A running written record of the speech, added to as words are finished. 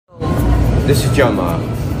This is Jomar,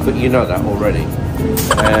 but you know that already.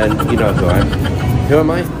 And you know who I am. Who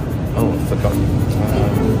am I? Oh, I've forgotten.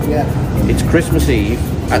 It's Christmas Eve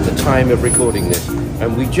at the time of recording this,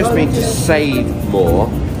 and we just been to Save More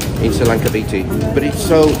in Sri Lanka BT, but it's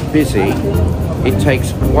so busy it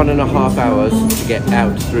takes 1.5 hours to get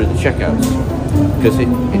out through the checkouts because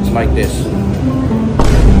it's like this.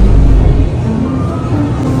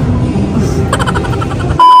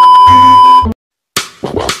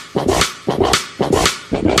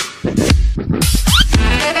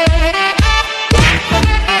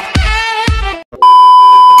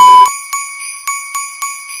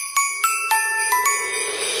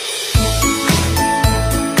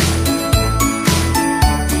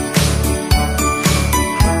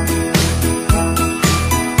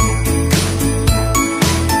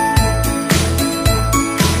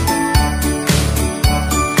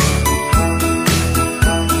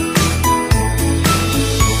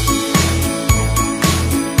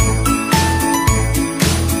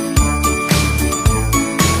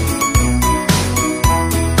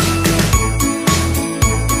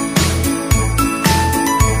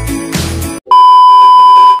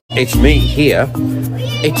 It's me here.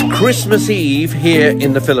 It's Christmas Eve here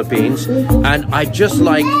in the Philippines, and I'd just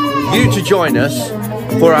like you to join us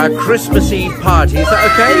for our Christmas Eve party. Is that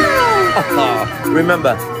okay?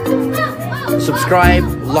 Remember, subscribe,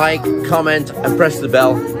 like, comment, and press the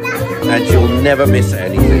bell, and you'll never miss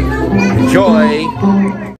anything. Enjoy!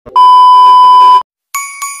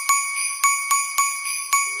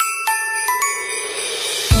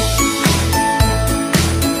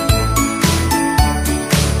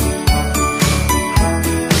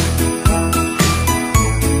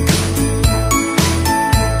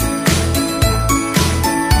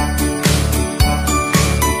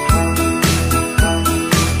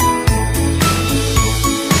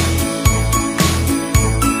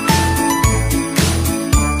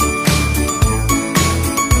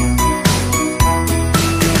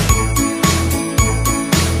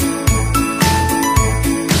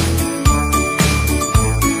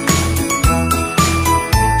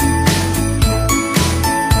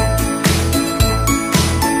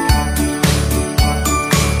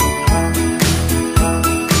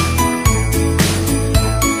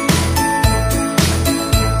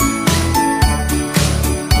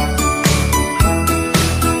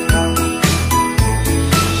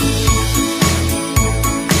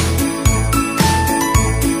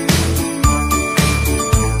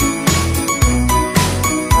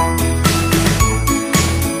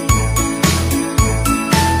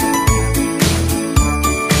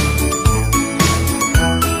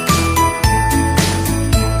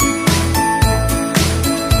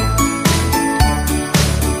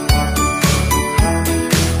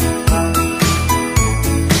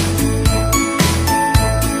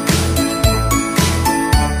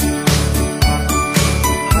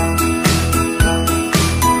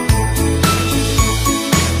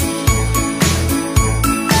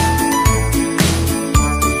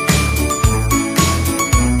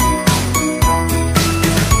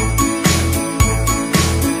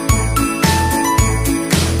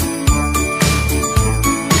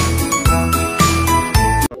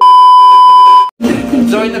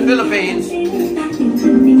 So in the Philippines,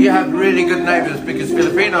 you have really good neighbors because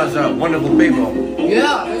Filipinos are wonderful people.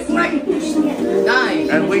 Yeah, that's right. Nice.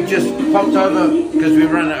 And we just popped over because we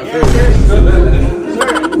ran out of food.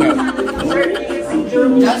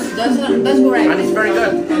 That's correct. And it's very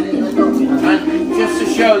good. And just to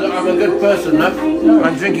show that I'm a good person,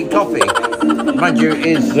 I'm drinking coffee. Mind you,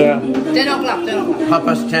 it's 10 o'clock, 10 o'clock.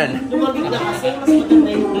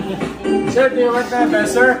 10:30. Sir, do you want that,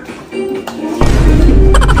 sir?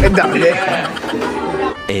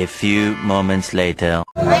 A few moments later.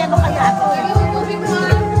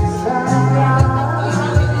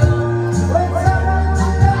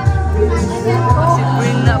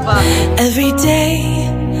 Every day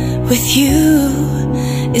with you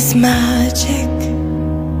is magic.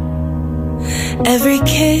 Every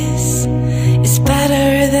kiss is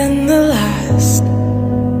better than the last.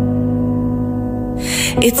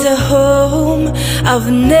 It's a home I've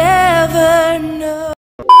never known.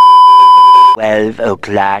 12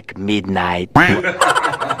 o'clock midnight. Bong,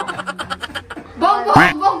 bong,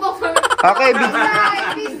 bong, bong. Okay, video.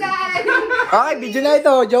 Okay, video na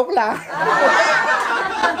ito. Joke lang.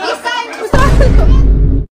 Isan,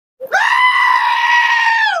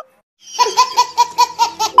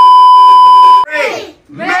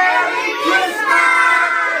 Merry Christmas!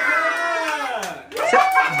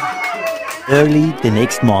 Early the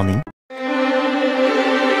next morning.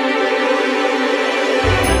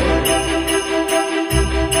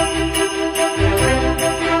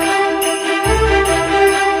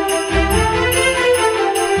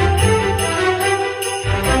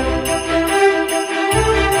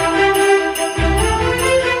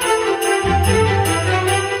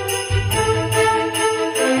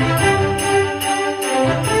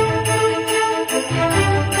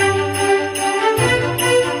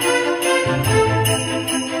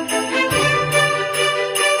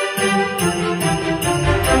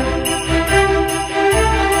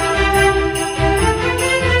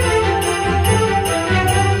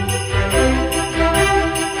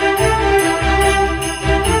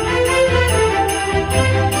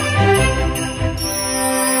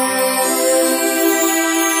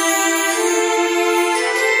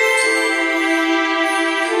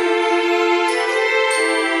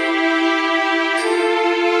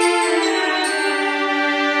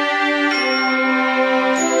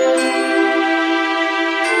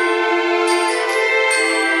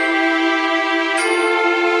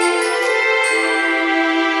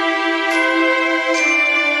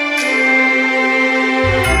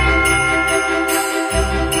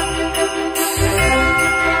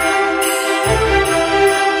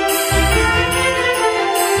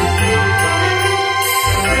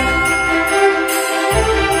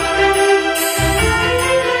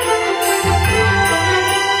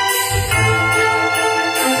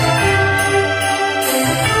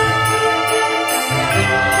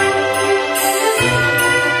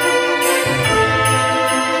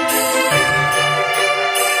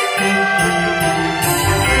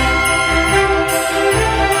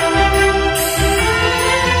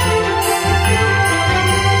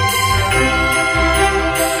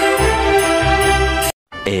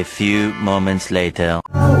 A few moments later.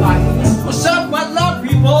 What's up, what love,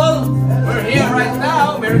 people? We're here right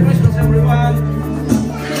now. Merry Christmas, everyone.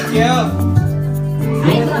 Thank you.